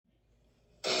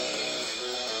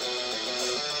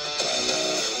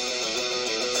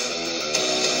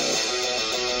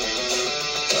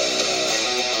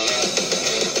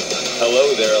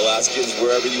Alaskans,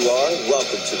 wherever you are,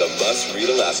 welcome to the Must Read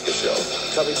Alaska Show.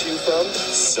 Coming to you from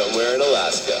somewhere in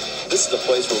Alaska. This is the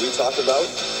place where we talk about,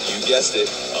 you guessed it,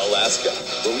 Alaska.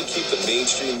 Where we keep the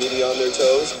mainstream media on their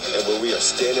toes and where we are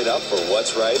standing up for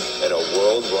what's right in a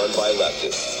world run by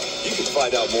leftists. You can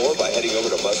find out more by heading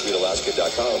over to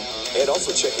mustreadalaska.com and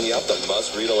also checking out the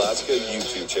Must Read Alaska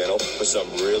YouTube channel for some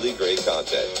really great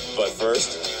content. But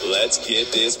first, let's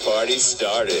get this party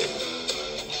started.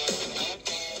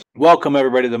 Welcome,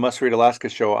 everybody, to the Must Read Alaska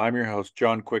Show. I'm your host,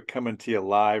 John Quick, coming to you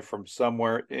live from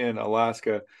somewhere in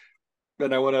Alaska.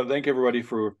 And I want to thank everybody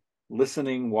for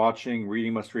listening, watching,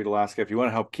 reading Must Read Alaska. If you want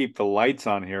to help keep the lights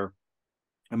on here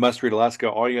at Must Read Alaska,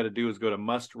 all you got to do is go to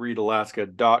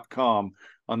mustreadalaska.com.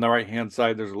 On the right-hand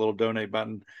side, there's a little donate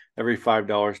button. Every $5,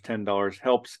 $10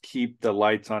 helps keep the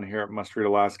lights on here at Must Read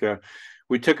Alaska.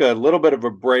 We took a little bit of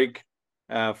a break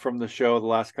from the show the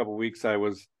last couple of weeks. I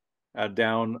was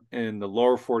down in the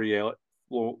lower 48,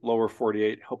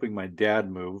 helping my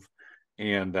dad move,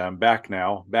 and I'm back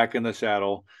now, back in the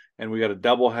saddle, and we got a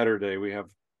double header today. We have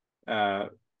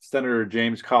Senator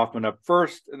James Kaufman up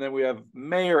first, and then we have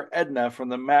Mayor Edna from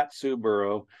the Mat-Su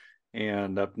Borough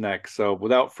and up next. So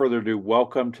without further ado,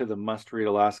 welcome to the Must Read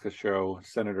Alaska Show,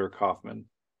 Senator Kaufman.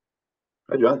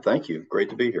 Hi, John. Thank you. Great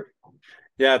to be here.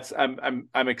 Yeah, I'm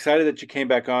excited that you came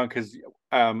back on because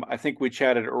I think we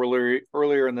chatted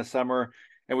earlier in the summer,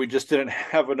 and we just didn't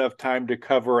have enough time to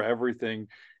cover everything,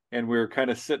 and we were kind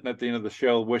of sitting at the end of the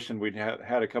show wishing we'd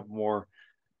had a couple more,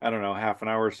 I don't know, half an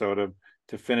hour or so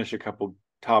to finish a couple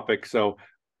topics. So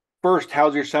first,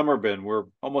 how's your summer been? We're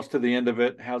almost to the end of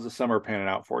it. How's the summer panning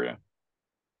out for you?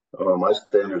 My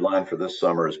standard line for this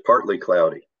summer is partly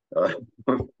cloudy.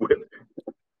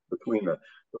 Between the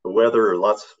weather,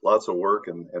 lots of work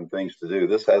and things to do.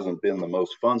 This hasn't been the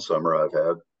most fun summer I've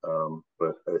had,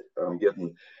 but I'm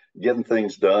getting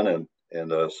things done, and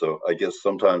so I guess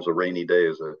sometimes a rainy day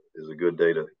is a good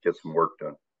day to get some work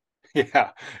done.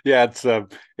 Yeah,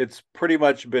 it's pretty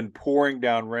much been pouring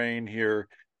down rain here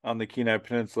on the Kenai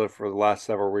Peninsula for the last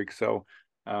several weeks. So,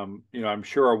 I'm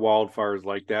sure our wildfires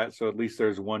like that. So at least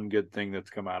there's one good thing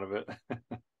that's come out of it.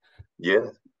 Yeah.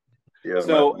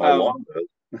 So, my lawn does.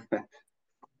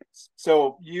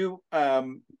 So you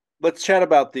let's chat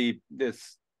about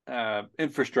this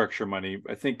infrastructure money.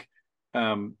 I think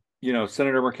Senator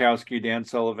Murkowski, Dan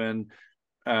Sullivan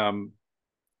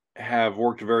have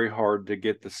worked very hard to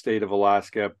get the state of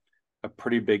Alaska a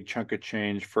pretty big chunk of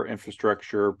change for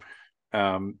infrastructure.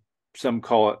 Some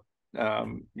call it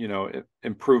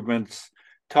improvements.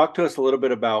 Talk to us a little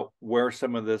bit about where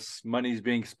some of this money is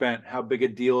being spent. How big a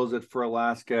deal is it for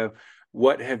Alaska?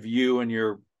 What have you and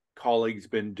your colleagues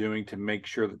been doing to make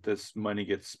sure that this money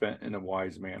gets spent in a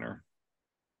wise manner?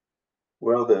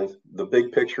 Well, the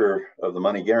big picture of the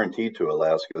money guaranteed to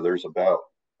Alaska, there's about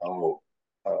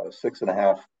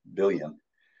 $6.5 billion,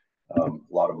 a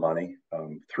lot of money,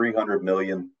 300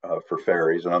 million for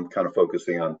ferries, and I'm kind of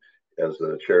focusing on, as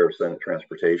the chair of Senate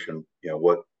Transportation,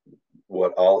 what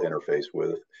I'll interface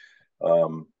with,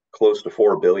 close to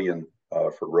 4 billion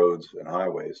for roads and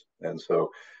highways, and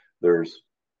so there's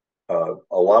a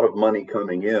lot of money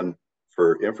coming in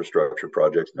for infrastructure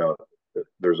projects. Now,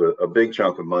 there's a big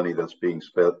chunk of money that's being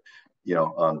spent,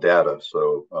 on data.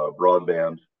 So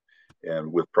broadband,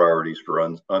 and with priorities for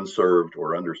unserved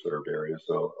or underserved areas.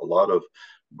 So a lot of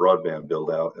broadband build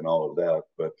out and all of that.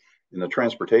 But in the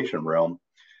transportation realm,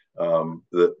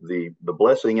 the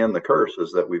blessing and the curse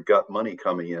is that we've got money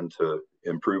coming in to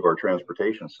improve our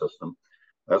transportation system.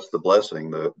 That's the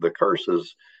blessing. The curse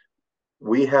is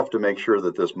we have to make sure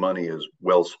that this money is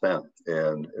well spent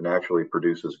and actually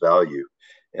produces value.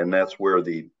 And that's where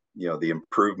the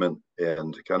improvement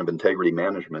and kind of integrity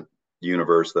management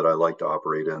universe that I like to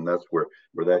operate in, that's where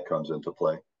that comes into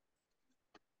play.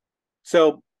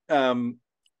 So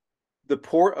the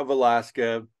Port of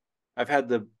Alaska, I've had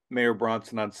the Mayor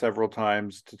Bronson on several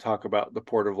times to talk about the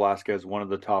Port of Alaska as one of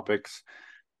the topics.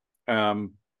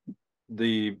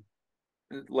 The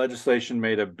legislation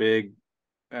made a big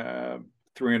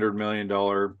 $300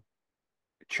 million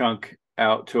chunk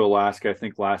out to Alaska, I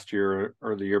think last year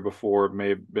or the year before. It may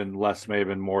have been less, may have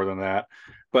been more than that.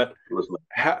 But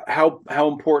how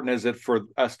important is it for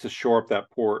us to shore up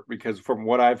that port? Because from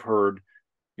what I've heard,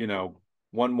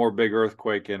 one more big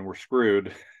earthquake and we're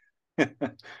screwed.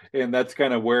 And that's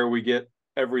kind of where we get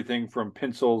everything from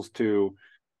pencils to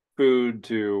food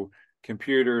to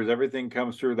computers. Everything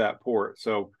comes through that port.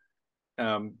 So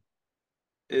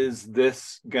is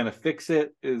this going to fix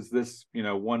it? Is this,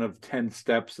 one of 10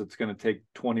 steps that's going to take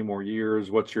 20 more years?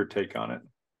 What's your take on it?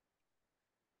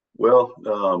 Well,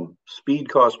 speed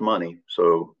costs money.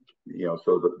 So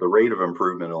So the rate of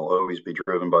improvement will always be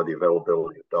driven by the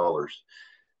availability of dollars.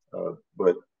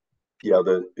 But yeah,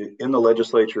 in the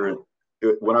legislature,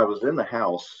 when I was in the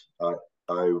House,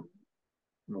 I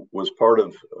was part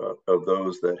of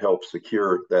those that helped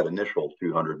secure that initial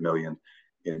 200 million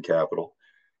in capital.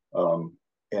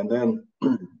 And then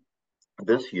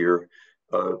this year,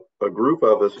 a group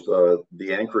of us,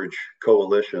 the Anchorage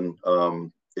Coalition,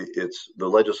 it's the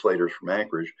legislators from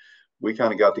Anchorage, we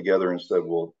kind of got together and said,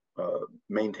 well,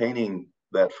 maintaining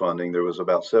that funding, there was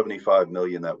about 75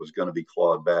 million that was going to be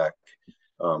clawed back,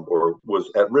 or was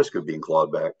at risk of being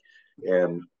clawed back.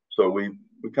 And so we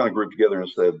kind of grouped together and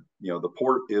said, the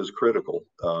port is critical.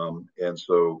 And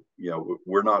so,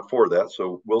 we're not for that.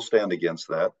 So we'll stand against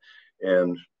that.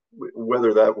 And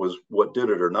whether that was what did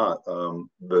it or not,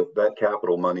 that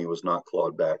capital money was not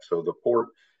clawed back. So the port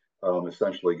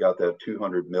essentially got that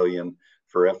 200 million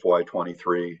for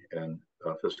FY23 and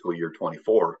fiscal year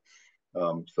 24.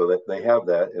 So that they have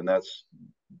that, and that's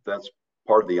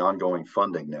part of the ongoing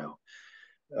funding now.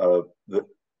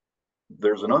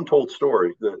 There's an untold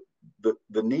story.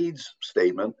 The needs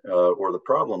statement or the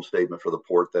problem statement for the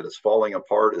port, that it's falling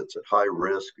apart, it's at high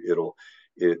risk,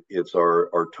 it's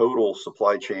our total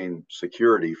supply chain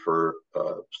security for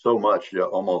so much,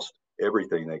 almost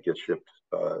everything that gets shipped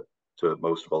to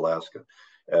most of Alaska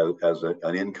as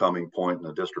an incoming point and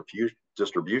a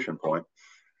distribution point.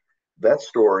 That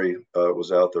story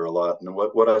was out there a lot. And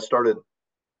what I started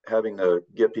having to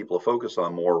get people to focus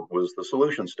on more was the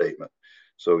solution statement.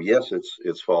 So yes,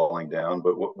 it's falling down,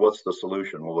 but what's the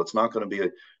solution? Well, it's not going to be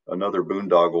another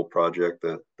boondoggle project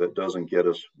that doesn't get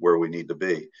us where we need to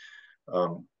be.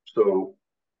 So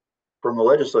from the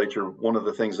legislature, one of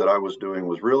the things that I was doing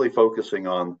was really focusing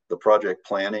on the project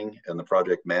planning and the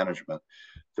project management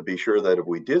to be sure that if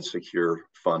we did secure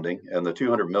funding, and the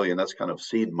 200 million, that's kind of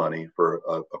seed money for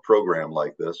a program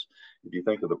like this. If you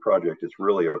think of the project, it's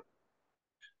really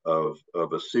of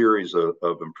a series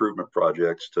of improvement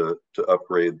projects to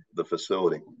upgrade the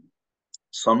facility.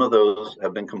 Some of those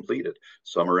have been completed,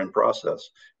 some are in process,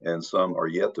 and some are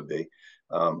yet to be.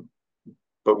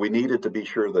 But we needed to be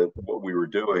sure that what we were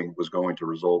doing was going to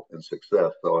result in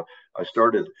success. So I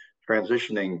started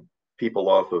transitioning people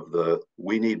off of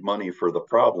we need money for the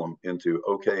problem into,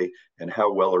 okay, and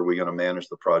how well are we going to manage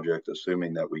the project,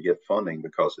 assuming that we get funding,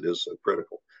 because it is so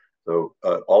critical. So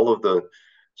all of the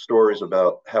stories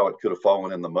about how it could have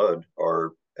fallen in the mud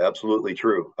are absolutely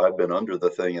true. I've been under the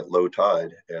thing at low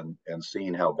tide and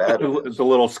seen how bad it is. It's a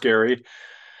little scary.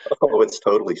 Oh, it's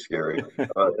totally scary,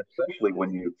 especially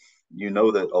when you know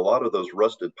that a lot of those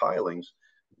rusted pilings,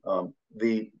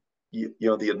 the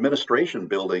administration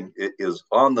building is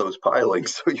on those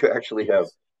pilings, so you actually have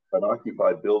an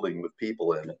occupied building with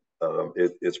people in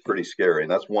it. It's pretty scary,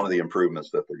 and that's one of the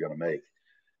improvements that they're going to make.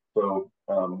 So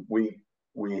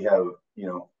we have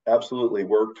absolutely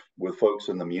worked with folks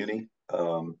in the Muni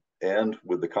and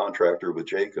with the contractor, with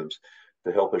Jacobs,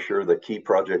 to help assure that key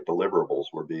project deliverables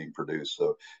were being produced.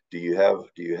 So do you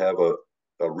have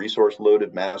a resource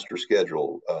loaded master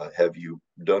schedule? Have you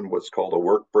done what's called a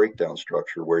work breakdown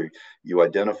structure, where you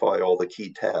identify all the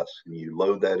key tasks and you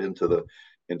load that into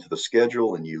the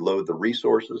schedule, and you load the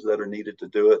resources that are needed to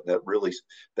do it?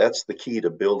 That's the key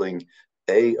to building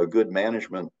a good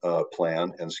management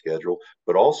plan and schedule,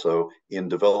 but also in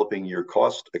developing your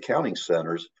cost accounting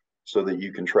centers so that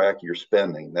you can track your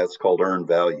spending. That's called earned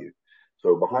value.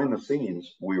 So behind the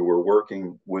scenes, we were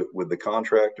working with the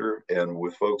contractor and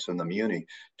with folks in the Muni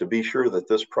to be sure that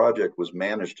this project was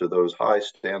managed to those high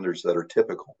standards that are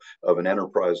typical of an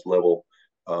enterprise level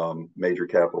major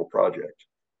capital project.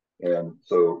 And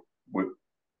so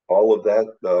all of that,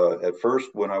 at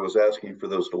first, when I was asking for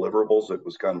those deliverables, it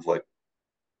was kind of like,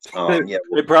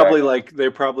 they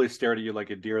probably stared at you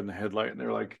like a deer in the headlight, and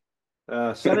they're like,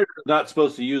 Senator's not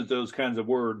supposed to use those kinds of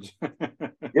words.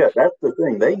 Yeah, that's the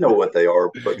thing. They know what they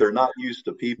are, but they're not used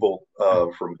to people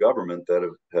from government that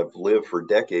have lived for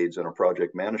decades in a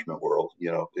project management world,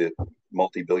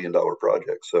 multi-billion-dollar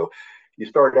projects. So you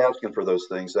start asking for those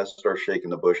things, that starts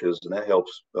shaking the bushes, and that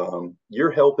helps.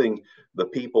 You're helping the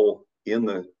people in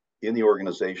the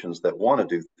organizations that want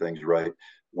to do things right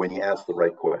when you ask the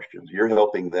right questions. You're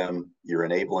helping them, you're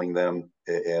enabling them,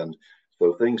 and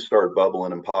so things start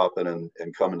bubbling and popping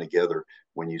and coming together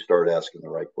when you start asking the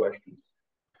right questions.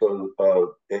 So,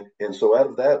 and so out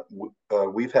of that,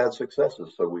 we've had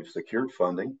successes. So we've secured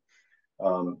funding.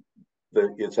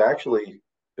 It's actually,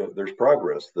 there's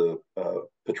progress. The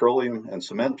petroleum and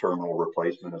cement terminal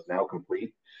replacement is now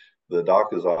complete. The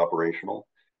dock is operational.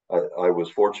 I was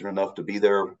fortunate enough to be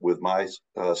there with my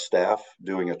staff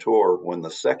doing a tour when the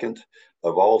second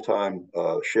of all time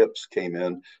ships came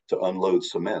in to unload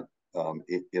cement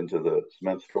into the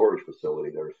cement storage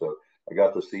facility there. So I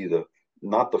got to see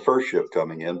not the first ship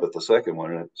coming in, but the second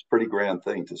one, and it's a pretty grand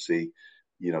thing to see,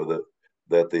 that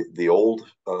the old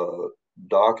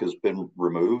dock has been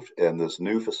removed and this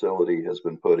new facility has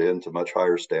been put in to much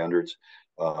higher standards.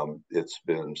 It's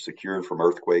been secured from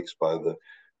earthquakes by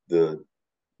the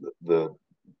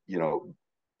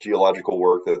geological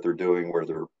work that they're doing, where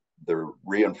they're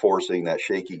reinforcing that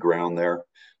shaky ground there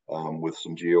with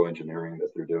some geoengineering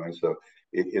that they're doing. So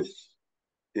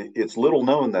it's little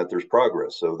known that there's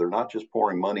progress. So they're not just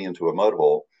pouring money into a mud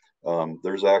hole.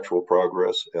 There's actual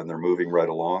progress, and they're moving right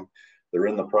along. They're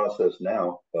in the process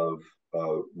now of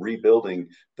rebuilding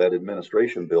that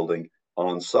administration building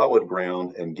on solid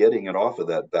ground and getting it off of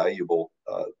that valuable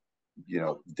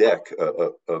deck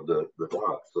of the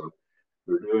dock. So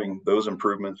they're doing those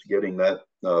improvements, getting that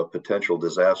potential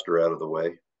disaster out of the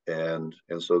way, and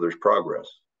so there's progress.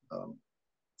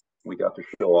 We got to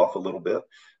show off a little bit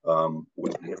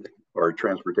with our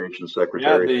transportation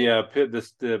secretary. Yeah,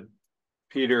 the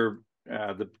Peter,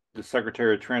 the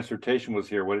Secretary of Transportation was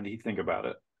here. What did he think about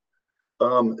it?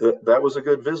 That was a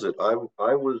good visit. I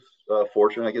was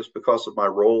fortunate, I guess, because of my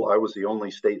role. I was the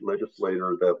only state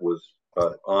legislator that was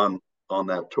on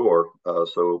that tour.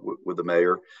 So with the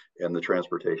mayor and the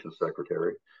transportation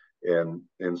secretary, and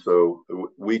so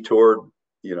we toured.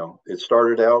 It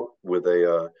started out with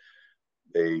a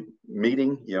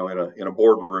meeting, in a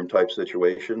boardroom type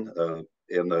situation.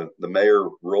 And the mayor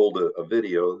rolled a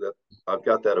video that I've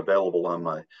got that available on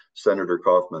my Senator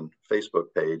Kaufman Facebook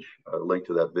page, a link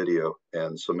to that video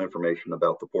and some information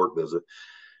about the port visit.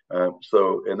 And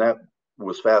that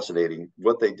was fascinating.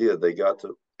 What they did, they got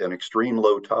to an extreme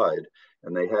low tide,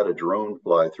 and they had a drone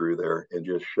fly through there and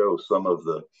just show some of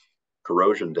the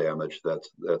corrosion damage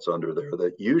that's under there,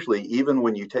 that usually, even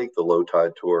when you take the low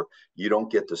tide tour, you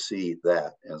don't get to see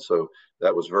that. And so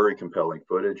that was very compelling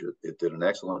footage. It did an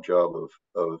excellent job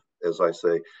of as I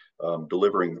say,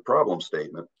 delivering the problem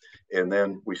statement. And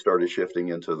then we started shifting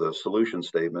into the solution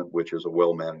statement, which is a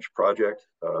well-managed project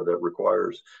that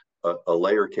requires a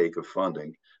layer cake of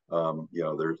funding.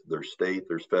 There's state,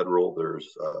 there's federal, there's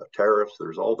tariffs,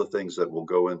 there's all the things that will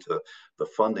go into the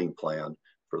funding plan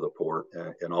for the port,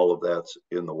 and all of that's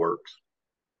in the works.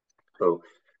 So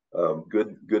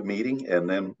good meeting. And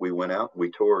then we went out,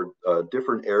 we toured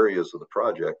different areas of the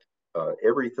project,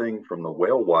 everything from the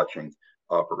whale watching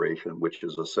operation, which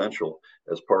is essential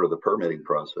as part of the permitting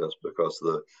process, because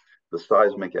the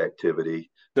seismic activity,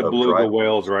 the beluga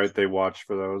whales, right? They watch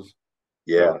for those.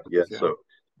 Yeah. So,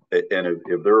 and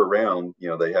if they're around,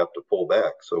 they have to pull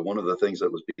back. So one of the things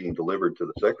that was being delivered to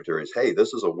the secretary is, hey,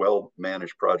 this is a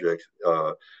well-managed project,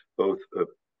 both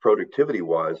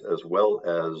productivity-wise as well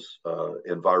as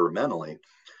environmentally.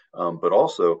 But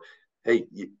also, hey,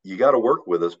 you got to work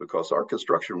with us because our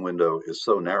construction window is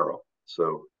so narrow.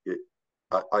 So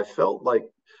I felt like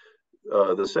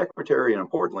the secretary, and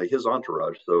importantly, his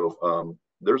entourage. So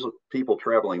there's people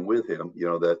traveling with him,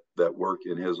 that work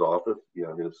in his office,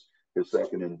 his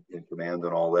second in command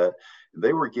and all that.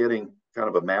 They were getting kind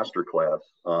of a master class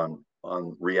on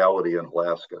reality in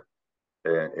Alaska.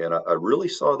 And I really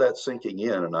saw that sinking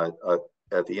in. And I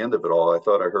at the end of it all, I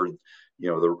thought I heard,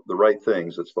 the right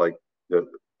things. It's like the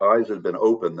eyes had been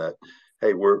opened that,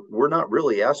 hey, we're not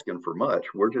really asking for much.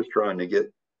 We're just trying to get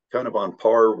kind of on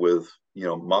par with,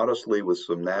 modestly with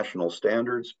some national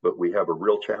standards, but we have a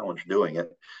real challenge doing it.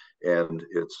 And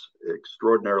it's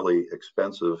extraordinarily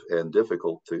expensive and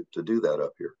difficult to do that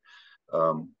up here.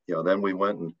 Then we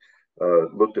went and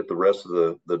looked at the rest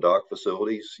of the dock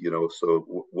facilities,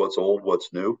 so what's old,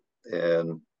 what's new,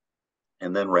 and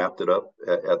then wrapped it up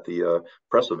at the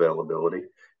press availability.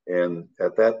 And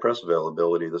at that press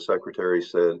availability, the secretary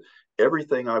said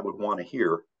everything I would want to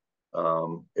hear.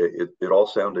 It all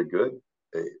sounded good.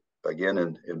 Again,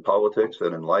 in politics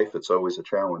and in life, it's always a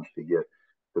challenge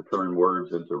to turn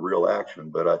words into real action.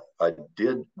 But I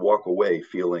did walk away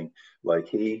feeling like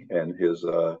he and his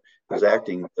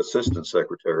acting assistant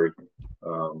secretary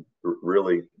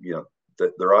really,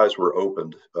 that their eyes were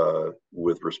opened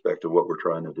with respect to what we're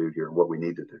trying to do here and what we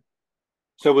need to do.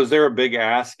 So was there a big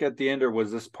ask at the end, or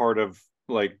was this part of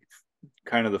like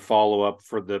kind of the follow-up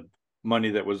for the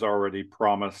money that was already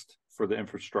promised for the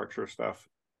infrastructure stuff?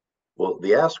 Well,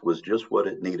 the ask was just what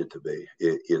it needed to be.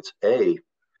 It's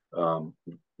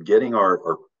getting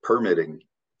our permitting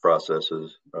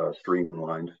processes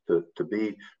streamlined to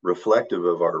be reflective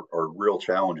of our real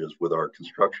challenges with our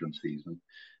construction season.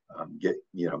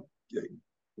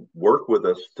 Work with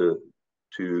us to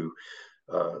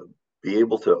be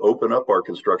able to open up our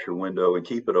construction window and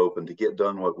keep it open to get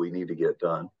done what we need to get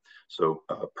done. So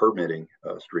permitting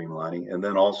streamlining, and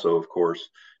then also, of course,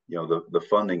 the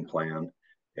funding plan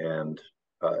and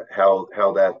how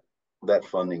that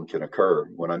funding can occur.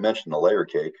 When I mentioned the layer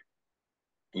cake,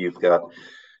 you've got,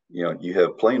 you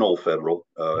have plain old federal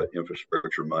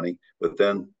infrastructure money, but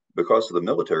then because of the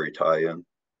military tie-in,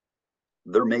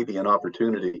 there may be an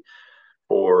opportunity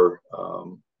for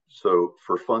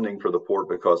for funding for the port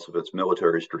because of its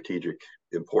military strategic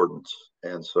importance.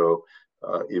 And so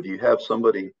if you have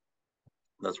somebody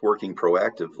that's working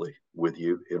proactively with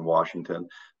you in Washington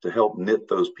to help knit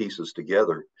those pieces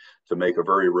together to make a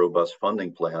very robust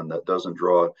funding plan that doesn't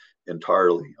draw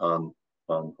entirely on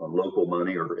local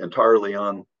money or entirely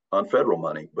on federal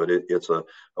money, but it's a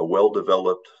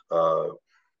well-developed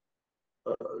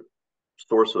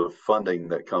source of funding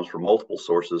that comes from multiple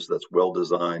sources, that's well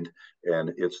designed,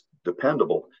 and it's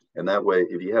dependable. And that way,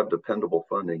 if you have dependable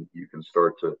funding, you can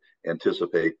start to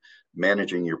anticipate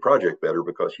managing your project better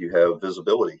because you have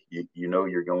visibility. You know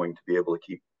you're going to be able to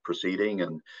keep proceeding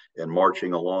and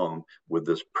marching along with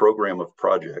this program of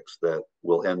projects that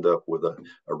will end up with a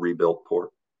rebuilt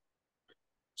port.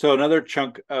 So another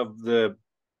chunk of the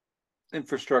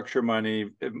infrastructure money,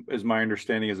 is my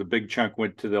understanding, is a big chunk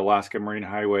went to the Alaska Marine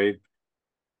Highway.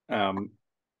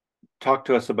 Talk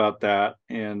to us about that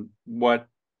and what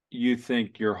you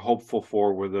think you're hopeful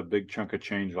for with a big chunk of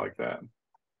change like that.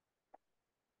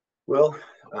 Well,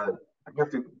 I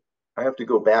have to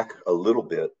go back a little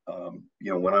bit.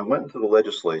 When I went into the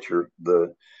legislature,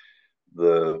 the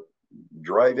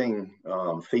driving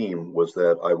theme was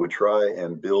that I would try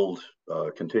and build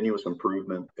continuous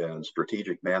improvement and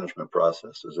strategic management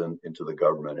processes into the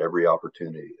government every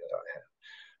opportunity that I had.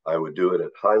 I would do it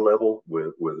at high level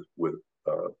with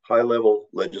high level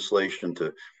legislation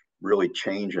to really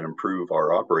change and improve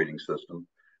our operating system.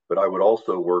 But I would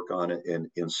also work on it and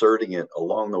inserting it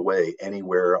along the way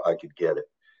anywhere I could get it.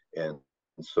 And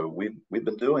so we've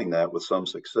been doing that with some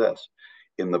success.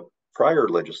 In the prior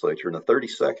legislature, in the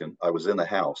 32nd, I was in the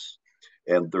House,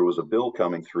 and there was a bill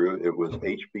coming through. It was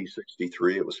HB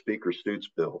 63. It was Speaker Stute's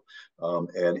bill, and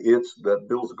that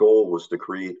bill's goal was to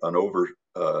create an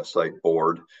oversight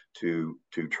board to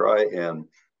try and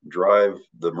drive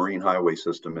the marine highway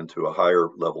system into a higher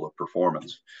level of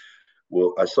performance.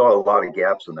 Well, I saw a lot of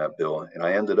gaps in that bill, and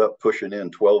I ended up pushing in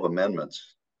 12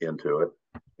 amendments into it,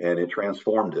 and it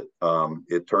transformed it.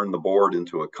 It turned the board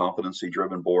into a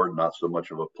competency-driven board, not so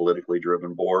much of a politically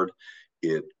driven board.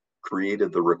 It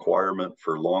created the requirement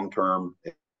for long-term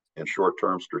and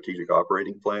short-term strategic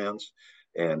operating plans,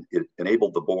 and it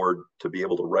enabled the board to be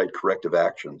able to write corrective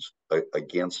actions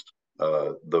against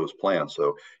those plans.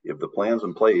 So if the plan's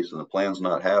in place and the plan's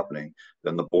not happening,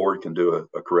 then the board can do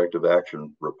a corrective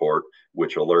action report,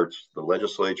 which alerts the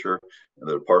legislature and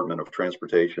the Department of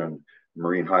Transportation,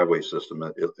 Marine Highway System.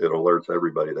 It alerts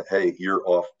everybody that, hey, you're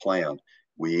off plan.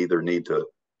 We either need to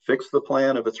fix the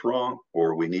plan if it's wrong,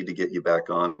 or we need to get you back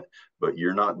on it, but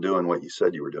you're not doing what you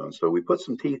said you were doing. So we put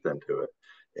some teeth into it.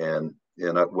 And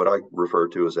what I refer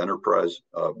to as enterprise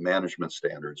management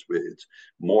standards. It's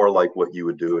more like what you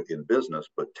would do in business,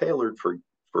 but tailored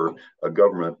for a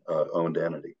government-owned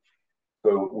entity.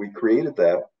 So we created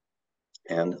that,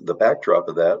 and the backdrop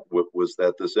of that was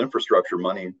that this infrastructure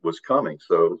money was coming.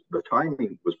 So the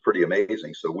timing was pretty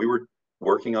amazing. So we were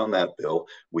working on that bill.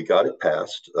 We got it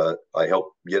passed. I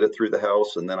helped get it through the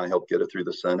House, and then I helped get it through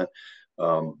the Senate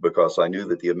because I knew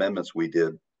that the amendments we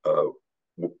did,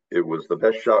 it was the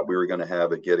best shot we were going to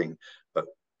have at getting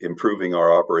improving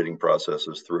our operating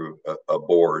processes through a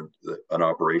board, an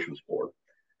operations board.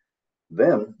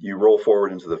 Then you roll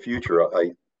forward into the future.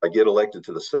 I get elected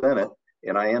to the Senate,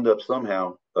 and I end up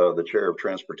somehow the chair of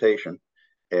transportation.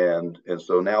 And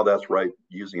so now that's right,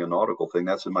 using a nautical thing,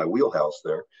 that's in my wheelhouse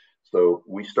there. So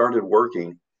we started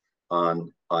working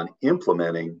on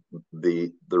implementing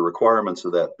the requirements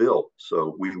of that bill.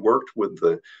 So we worked with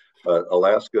the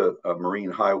Alaska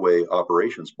Marine Highway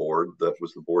Operations Board, that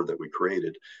was the board that we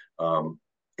created,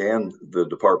 and the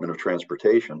Department of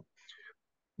Transportation.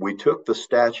 We took the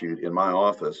statute in my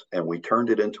office and we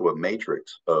turned it into a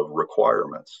matrix of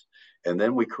requirements. And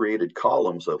then we created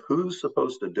columns of who's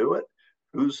supposed to do it,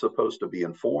 who's supposed to be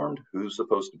informed, who's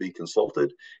supposed to be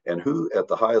consulted, and who at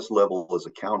the highest level is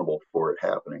accountable for it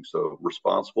happening. So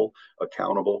responsible,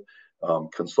 accountable,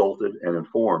 consulted, and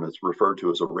informed. It's referred to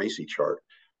as a RACI chart.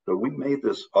 So we made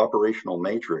this operational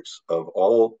matrix of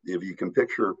all, if you can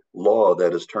picture law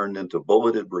that is turned into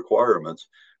bulleted requirements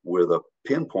with a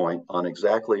pinpoint on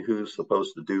exactly who's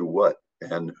supposed to do what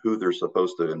and who they're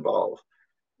supposed to involve.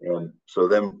 And so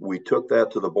then we took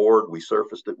that to the board, we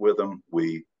surfaced it with them,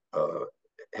 we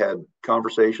had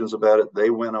conversations about it. They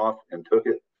went off and took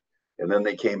it, and then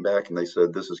they came back and they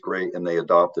said, this is great, and they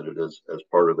adopted it as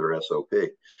part of their SOP.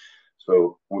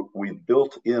 So we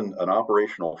built in an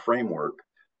operational framework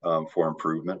for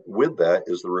improvement. With that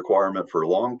is the requirement for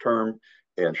long-term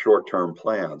and short-term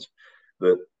plans.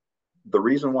 The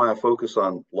reason why I focus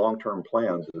on long-term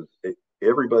plans is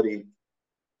everybody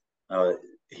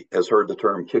has heard the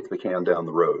term kick the can down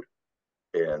the road.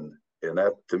 And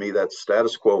that, to me, that's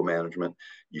status quo management.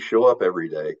 You show up every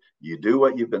day, you do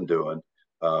what you've been doing.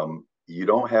 You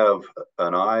don't have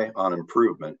an eye on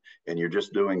improvement, and you're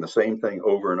just doing the same thing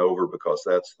over and over because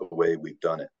that's the way we've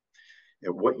done it.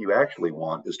 And what you actually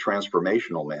want is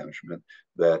transformational management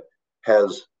that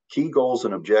has key goals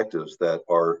and objectives that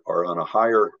are on a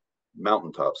higher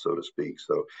mountaintop, so to speak.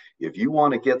 So if you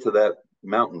want to get to that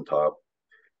mountaintop,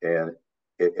 and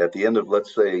at the end of,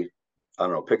 let's say, I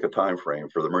don't know, pick a time frame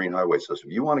for the marine highway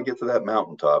system. You want to get to that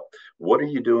mountaintop. What are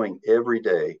you doing every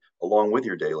day along with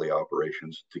your daily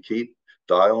operations to keep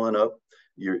dialing up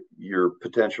your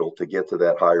potential to get to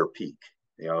that higher peak?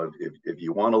 You know, if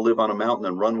you want to live on a mountain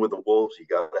and run with the wolves, you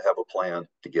got to have a plan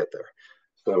to get there.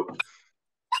 So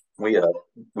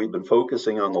we've been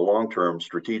focusing on the long-term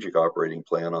strategic operating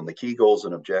plan, on the key goals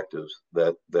and objectives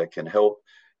that can help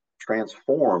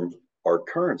transform our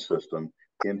current system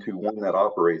into one that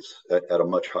operates at a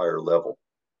much higher level.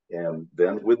 And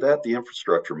then with that, the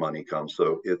infrastructure money comes.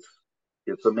 So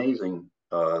it's amazing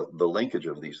the linkage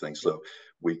of these things. So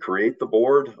we create the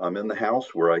board. I'm in the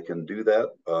House where I can do that,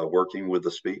 working with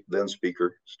the then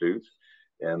Speaker Stutes.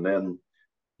 And then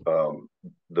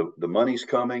the money's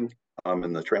coming. I'm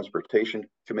in the Transportation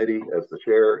Committee as the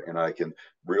chair, and I can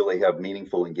really have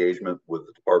meaningful engagement with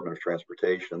the Department of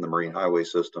Transportation, the Marine Highway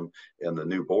System, and the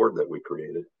new board that we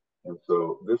created. And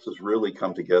so this has really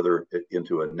come together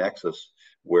into a nexus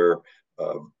where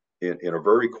in a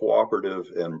very cooperative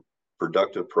and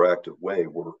productive, proactive way,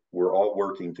 we're all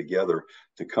working together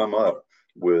to come up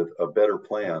with a better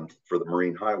plan for the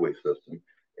marine highway system.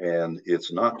 And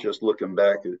it's not just looking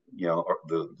back at, you know,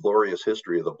 the glorious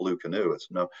history of the blue canoe. It's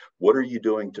no, what are you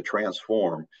doing to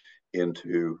transform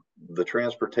into the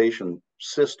transportation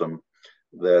system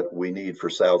that we need for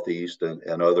Southeast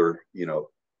and other, you know,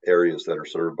 areas that are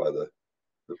served by the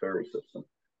ferry system.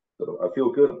 So I feel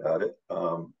good about it.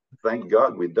 Thank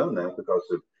God we've done that, because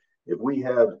if we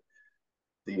had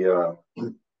the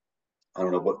I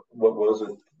don't know what was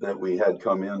it that we had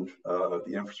come in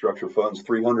the infrastructure funds,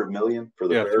 300 million for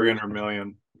the ferry. 300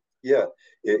 million. Yeah,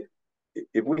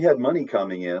 if we had money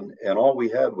coming in and all we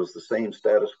had was the same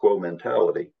status quo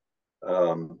mentality,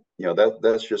 you know,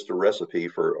 that's just a recipe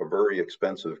for a very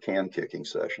expensive can kicking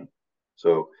session.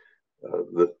 So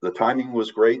the timing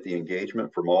was great. The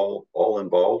engagement from all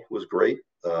involved was great.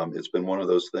 It's been one of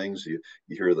those things you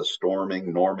hear the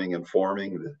storming, norming, and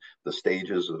forming, the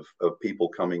stages of people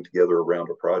coming together around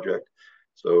a project.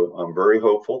 So I'm very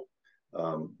hopeful.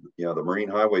 You know, the marine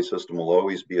highway system will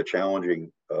always be a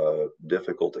challenging,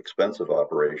 difficult, expensive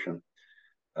operation.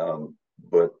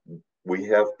 But we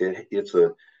have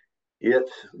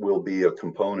it will be a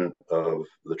component of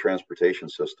the transportation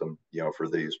system, you know, for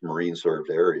these marine served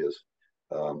areas.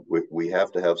 We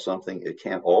have to have something. It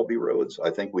can't all be roads. I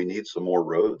think we need some more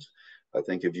roads. I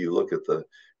think if you look at the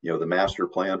master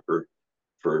plan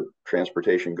for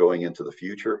transportation going into the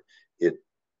future,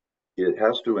 it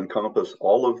has to encompass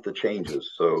all of the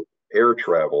changes. So air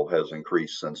travel has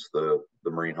increased since the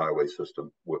marine highway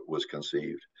system was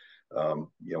conceived.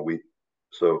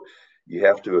 So you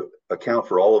have to account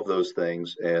for all of those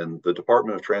things, and the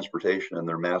Department of Transportation and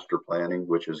their master planning,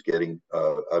 which is getting,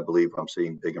 I believe I'm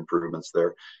seeing big improvements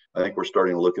there. I think we're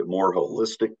starting to look at more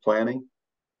holistic planning,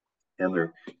 and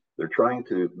they're trying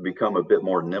to become a bit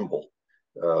more nimble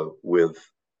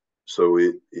so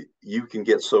you can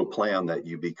get so planned that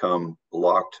you become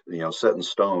locked, you know, set in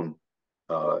stone.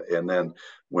 And then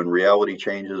when reality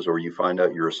changes or you find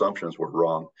out your assumptions were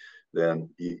wrong, then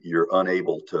you're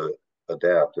unable to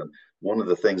adapt. And one of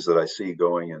the things that I see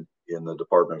going in the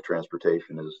Department of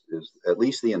Transportation is at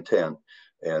least the intent,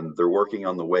 and they're working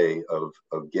on the way of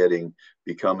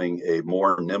becoming a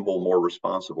more nimble, more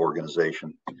responsive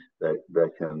organization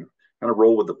that can kind of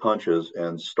roll with the punches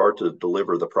and start to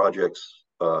deliver the projects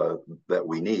that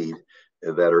we need,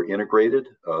 that are integrated,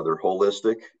 they're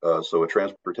holistic. So a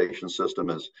transportation system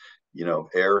is, you know,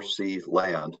 air, sea,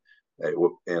 land.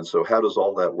 And so how does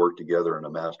all that work together in a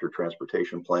master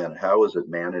transportation plan? How is it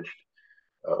managed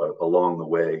along the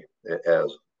way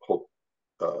as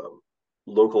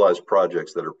localized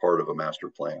projects that are part of a master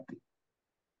plan?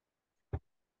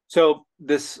 So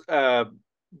this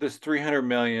 300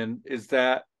 million, is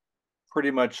that pretty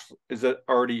much, is that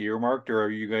already earmarked, or are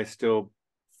you guys still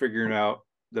figuring out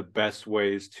the best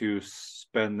ways to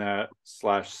spend that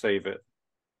 / save it?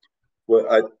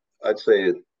 Well, I'd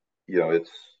say,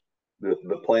 it's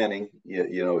the planning,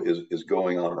 is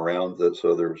going on around that.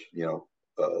 So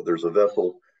there's a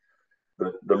vessel.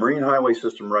 The marine highway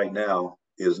system right now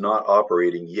is not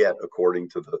operating yet according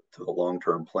to the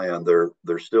long-term plan.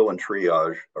 They're still in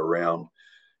triage around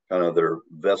kind of their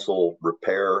vessel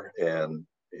repair and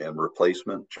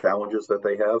replacement challenges that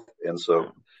they have. And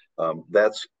so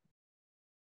that's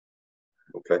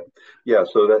okay. Yeah.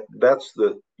 So that's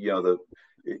the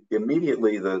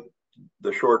immediately the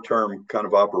short-term kind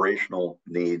of operational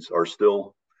needs are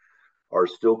still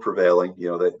prevailing.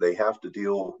 They have to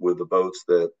deal with the boats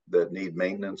that need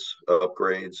maintenance,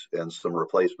 upgrades, and some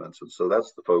replacements. And so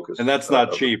that's the focus. And that's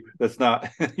not cheap. That's not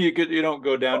you don't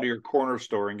go down to your corner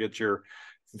store and get your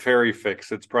ferry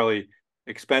fixed. It's probably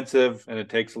expensive, and it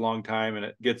takes a long time, and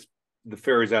it gets the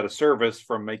ferries out of service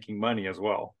from making money as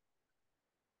well.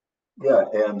 Yeah,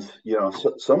 and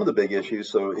some of the big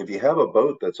issues. So if you have a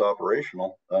boat that's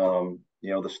operational,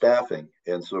 the staffing,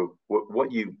 and so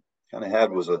what you kind of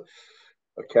had was a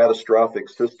catastrophic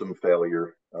system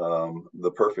failure,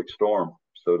 the perfect storm,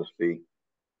 so to speak.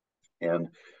 And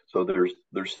so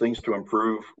there's things to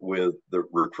improve with the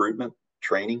recruitment,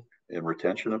 training, and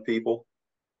retention of people.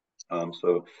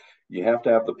 So you have to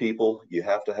have the people, you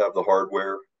have to have the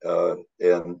hardware,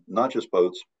 and not just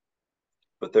boats,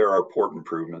 but there are port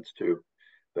improvements too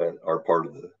that are part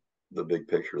of the big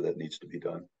picture that needs to be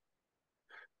done.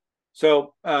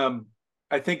 So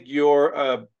I think you're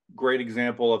a great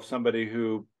example of somebody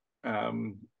who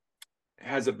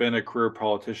hasn't been a career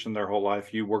politician their whole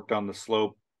life. You worked on the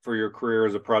slope for your career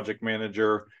as a project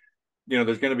manager.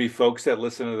 There's going to be folks that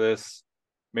listen to this.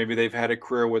 Maybe they've had a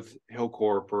career with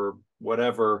Hillcorp or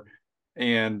whatever,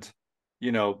 and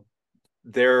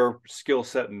their skill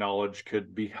set and knowledge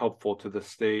could be helpful to the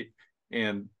state,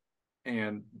 and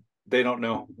they don't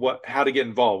know how to get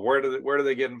involved. Where do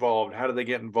they get involved? How do they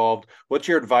get involved? What's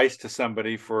your advice to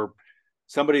somebody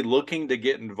looking to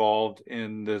get involved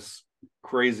in this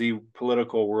crazy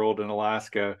political world in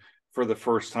Alaska for the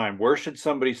first time? Where should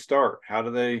somebody start? How do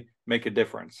they make a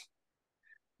difference?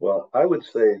 Well, I would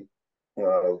say,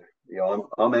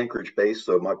 I'm Anchorage based,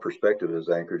 so my perspective is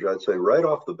Anchorage. I'd say right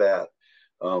off the bat,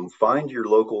 find your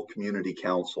local community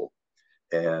council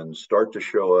and start to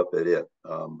show up at it,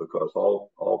 because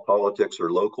all politics are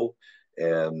local,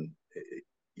 and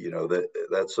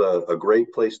that's a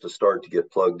great place to start to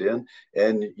get plugged in,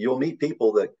 and you'll meet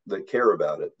people that care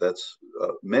about it. That's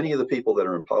many of the people that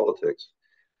are in politics,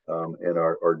 and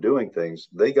are doing things.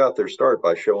 They got their start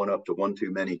by showing up to one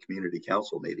too many community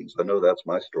council meetings. I know that's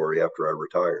my story after I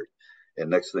retired, and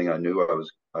next thing I knew,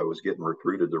 I was getting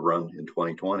recruited to run in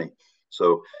 2020.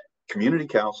 So community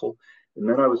council. And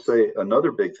then I would say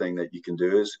another big thing that you can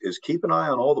do is keep an eye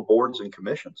on all the boards and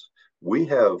commissions. We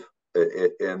have,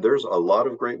 and there's a lot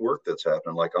of great work that's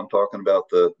happening. Like I'm talking about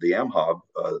the AMHOB,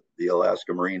 the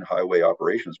Alaska Marine Highway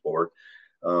Operations Board.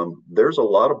 There's a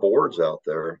lot of boards out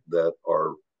there that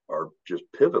are just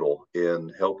pivotal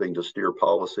in helping to steer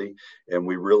policy, and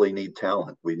we really need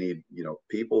talent. We need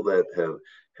people that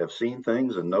have seen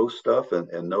things and know stuff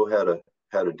and know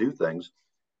how to do things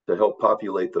to help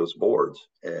populate those boards.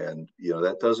 And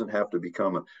that doesn't have to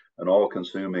become an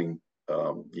all-consuming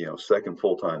second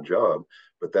full-time job,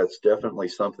 but that's definitely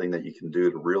something that you can do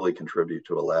to really contribute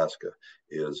to Alaska.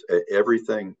 Is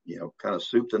everything kind of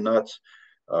soup to nuts.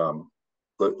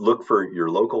 Look for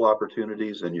your local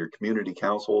opportunities and your community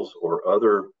councils or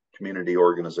other community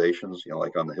organizations.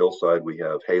 Like on the hillside, we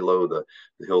have HALO, the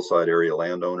Hillside Area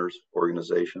Landowners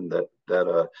Organization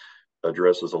that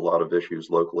addresses a lot of issues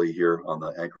locally here on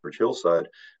the Anchorage hillside,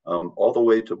 all the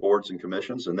way to boards and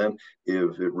commissions. And then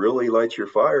if it really lights your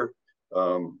fire,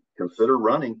 consider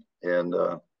running. And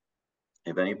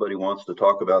if anybody wants to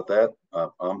talk about that,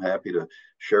 I'm happy to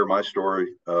share my story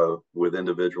with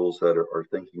individuals that are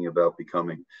thinking about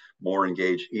becoming more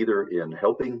engaged, either in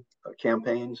helping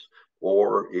campaigns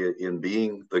or in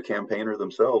being the campaigner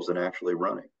themselves and actually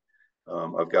running.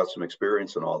 I've got some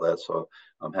experience in all that, so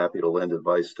I'm happy to lend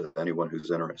advice to anyone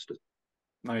who's interested.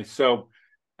 Nice. So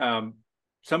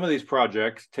some of these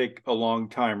projects take a long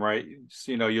time, right?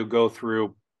 So, you'll go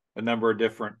through a number of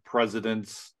different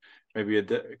presidents, maybe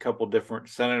a couple different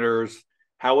senators.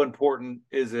 How important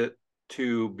is it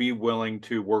to be willing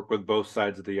to work with both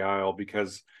sides of the aisle?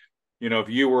 Because, if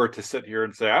you were to sit here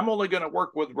and say, I'm only going to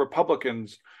work with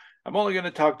Republicans, I'm only going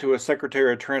to talk to a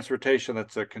Secretary of Transportation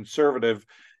that's a conservative,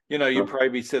 you'd probably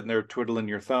be sitting there twiddling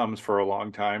your thumbs for a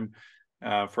long time,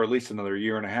 for at least another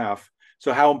year and a half.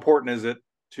 So how important is it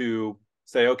to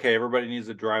say, okay, everybody needs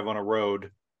to drive on a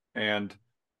road, and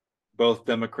both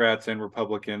Democrats and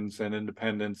Republicans and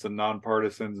independents and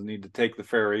nonpartisans need to take the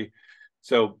ferry.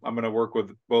 So I'm going to work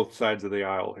with both sides of the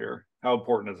aisle here. How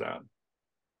important is that?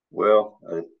 Well,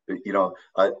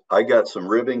 I got some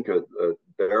ribbing.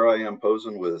 There I am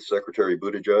posing with Secretary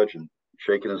Buttigieg and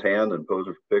shaking his hand and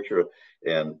posing for a picture.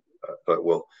 And thought,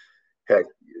 well, heck,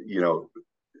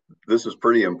 this is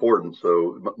pretty important.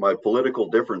 So my political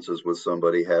differences with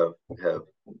somebody have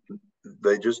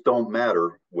they just don't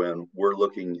matter when we're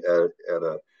looking at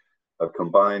a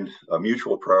combined a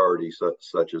mutual priority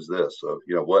such as this. So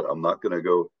what, I'm not going to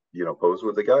go pose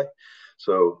with the guy.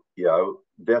 So yeah,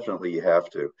 definitely you have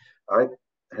to. I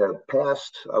have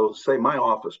passed, I will say, my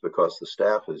office, because the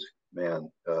staff is, man,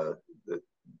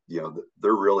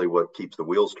 they're really what keeps the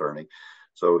wheels turning.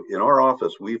 So in our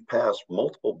office, we've passed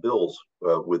multiple bills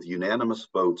with unanimous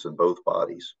votes in both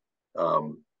bodies.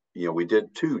 We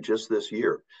did 2 just this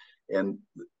year, and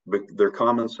they're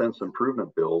common sense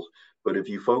improvement bills. But if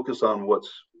you focus on what's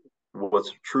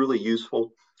truly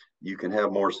useful, you can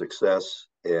have more success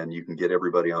and you can get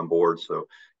everybody on board. So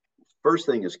first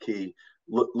thing is key.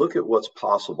 Look at what's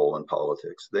possible in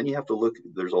politics. Then you have to look,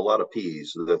 there's a lot of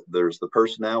P's. There's the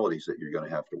personalities that you're going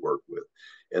to have to work with.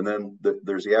 And then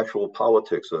there's the actual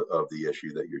politics of the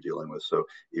issue that you're dealing with. So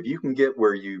if you can get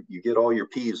where you get all your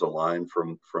P's aligned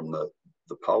from the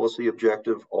policy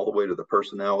objective all the way to the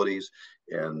personalities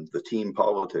and the team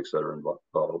politics that are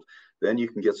involved, then you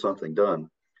can get something done.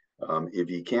 If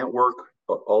you can't work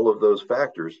all of those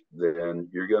factors, then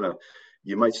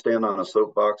you might stand on a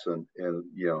soapbox and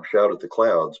shout at the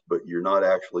clouds, but you're not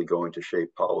actually going to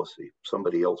shape policy.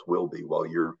 Somebody else will be while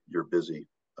you're busy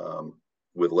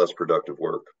with less productive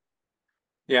work.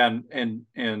 Yeah,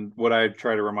 and what I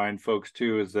try to remind folks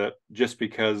too is that just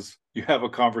because you have a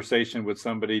conversation with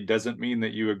somebody doesn't mean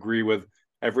that you agree with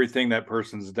everything that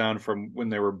person's done from when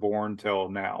they were born till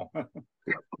now.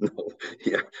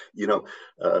 Yeah,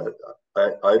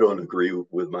 I don't agree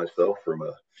with myself from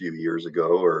a few years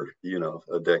ago or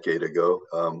a decade ago.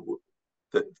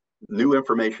 The new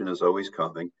information is always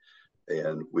coming,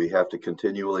 and we have to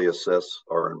continually assess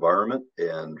our environment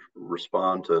and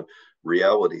respond to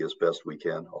reality as best we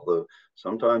can. Although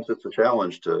sometimes it's a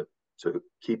challenge to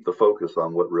keep the focus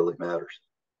on what really matters.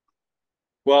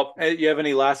 Well, you have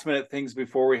any last minute things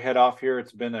before we head off here?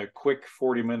 It's been a quick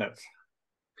 40 minutes.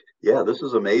 Yeah, this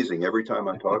is amazing. Every time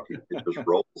I talk to you, it just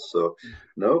rolls. So,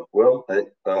 no, well,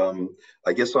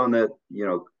 I guess on that,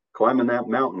 climbing that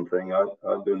mountain thing,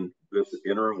 I've been this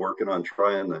interim working on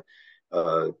trying to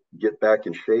get back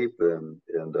in shape and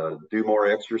do more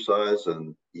exercise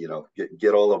and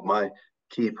get all of my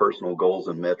key personal goals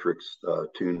and metrics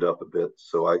tuned up a bit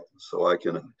so I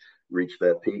can reach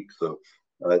that peak. So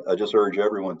I just urge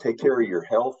everyone, take care of your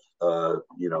health.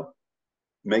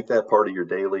 Make that part of your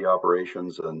daily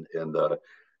operations, and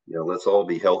let's all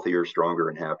be healthier, stronger,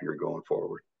 and happier going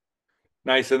forward.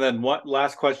 Nice. And then what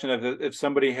last question, if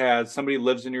somebody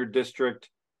lives in your district,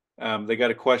 they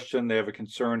got a question, they have a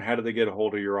concern, how do they get a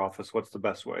hold of your office? What's the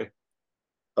best way?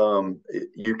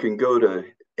 You can go to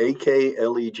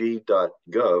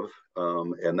akleg.gov,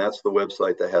 and that's the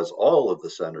website that has all of the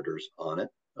senators on it.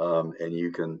 And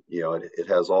you can, it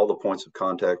has all the points of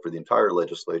contact for the entire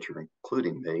legislature,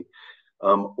 including me.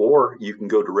 Or you can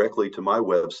go directly to my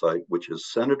website, which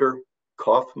is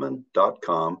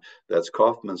senatorkaufman.com. That's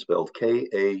Kaufman spelled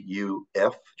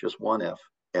Kauf, just one F,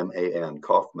 MAN,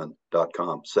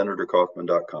 Kaufman.com,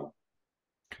 senatorkaufman.com.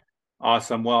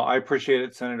 Awesome. Well, I appreciate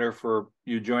it, Senator, for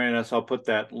you joining us. I'll put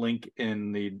that link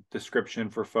in the description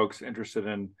for folks interested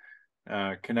in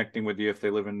connecting with you if they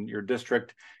live in your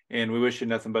district. And we wish you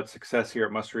nothing but success here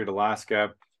at Must Read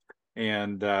Alaska.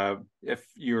 And if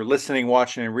you're listening,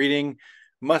 watching, and reading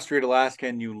Must Read Alaska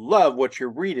and you love what you're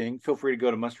reading, feel free to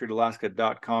go to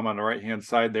mustreadalaska.com. On the right-hand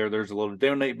side there, there's a little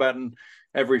donate button.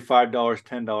 Every $5,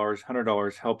 $10,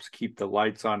 $100 helps keep the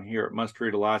lights on here at Must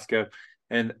Read Alaska.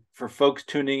 And for folks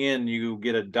tuning in, you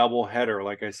get a double header.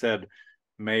 Like I said,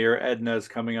 Mayor Edna is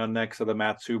coming on next of the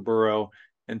Mat-Su Borough.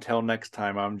 Until next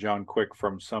time, I'm John Quick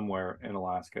from somewhere in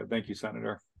Alaska. Thank you,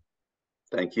 Senator.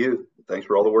 Thank you. Thanks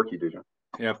for all the work you do, John.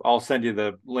 Yep, I'll send you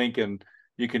the link and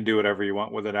you can do whatever you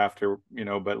want with it after,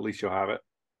 but at least you'll have it.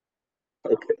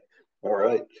 Okay. All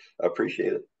right. I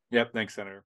appreciate it. Yep. Thanks, Senator.